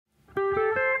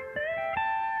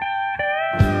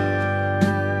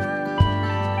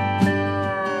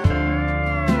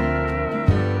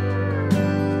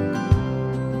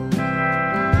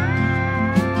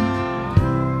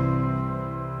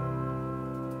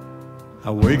I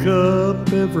wake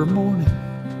up every morning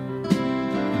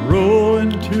and roll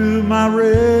into my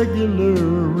regular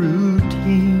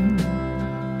routine.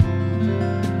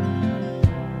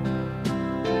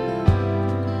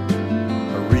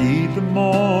 I read the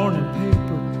morning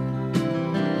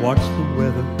paper, watch the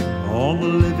weather on the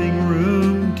living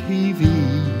room TV.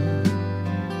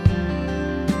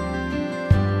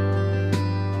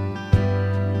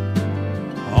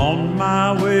 On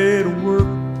my way to work,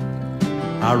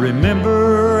 I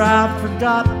remember I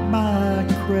forgot my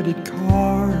credit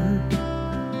card.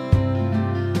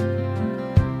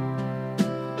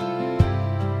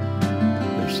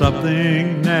 There's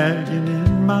something nagging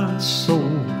in my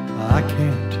soul. I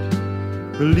can't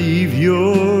believe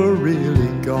you're really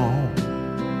gone.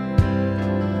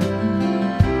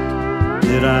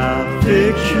 Did I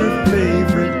fix your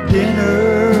favorite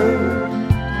dinner?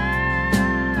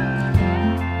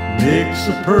 Mix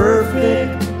a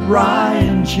perfect Rye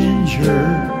and Ginger.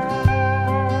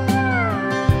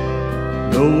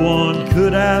 No one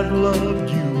could have loved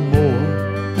you more.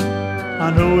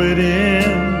 I know it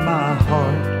in my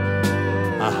heart.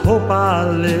 I hope I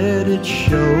let it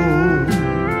show.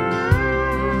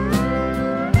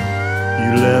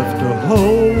 You left a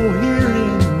hole here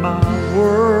in my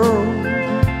world.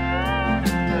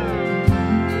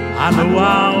 I know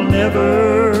I'll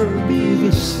never be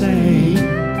the same.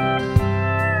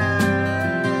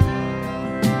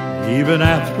 Even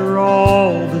after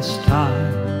all this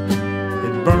time,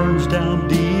 it burns down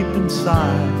deep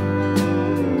inside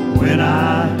when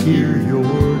I hear your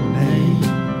name.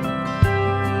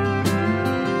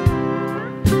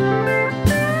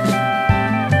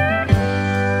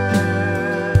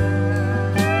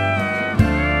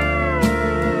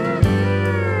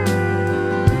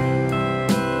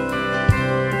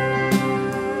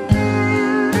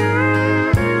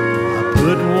 I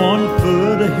put one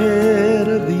foot ahead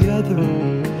of the other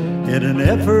in an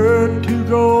effort to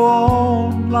go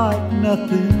on like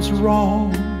nothing's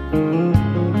wrong.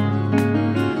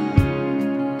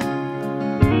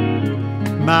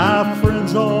 My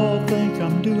friends all think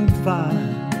I'm doing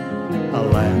fine. I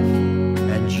laugh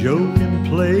and joke and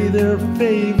play their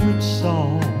favorite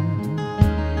song.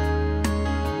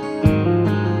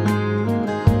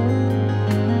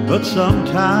 But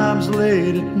sometimes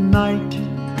late at night,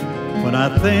 when I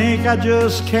think I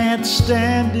just can't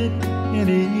stand it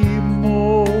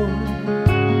anymore,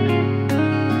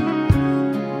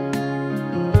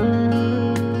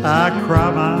 I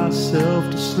cry myself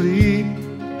to sleep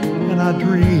and I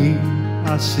dream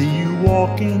I see you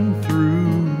walking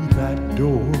through that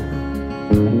door.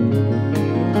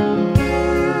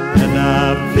 And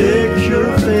I fix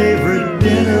your favorite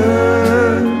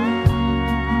dinner,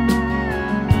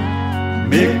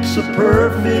 mix a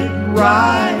perfect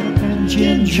Rye and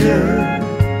Ginger.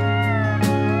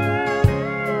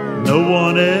 No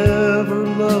one ever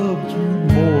loved you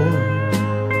more.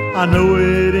 I know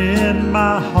it in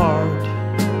my heart.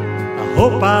 I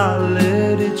hope I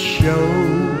let it show.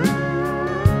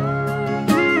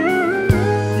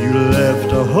 You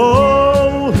left a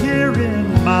hole here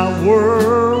in my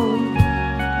world.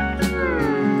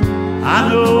 I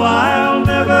know I'll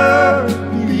never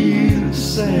be the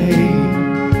same.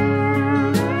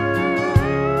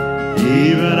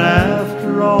 Even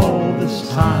after all this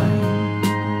time,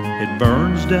 it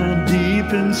burns down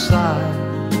deep inside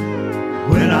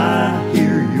when I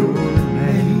hear your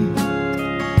name.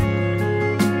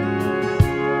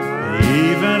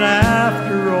 Even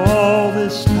after all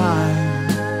this time,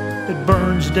 it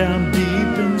burns down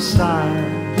deep inside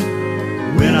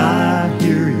when I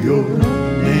hear your name.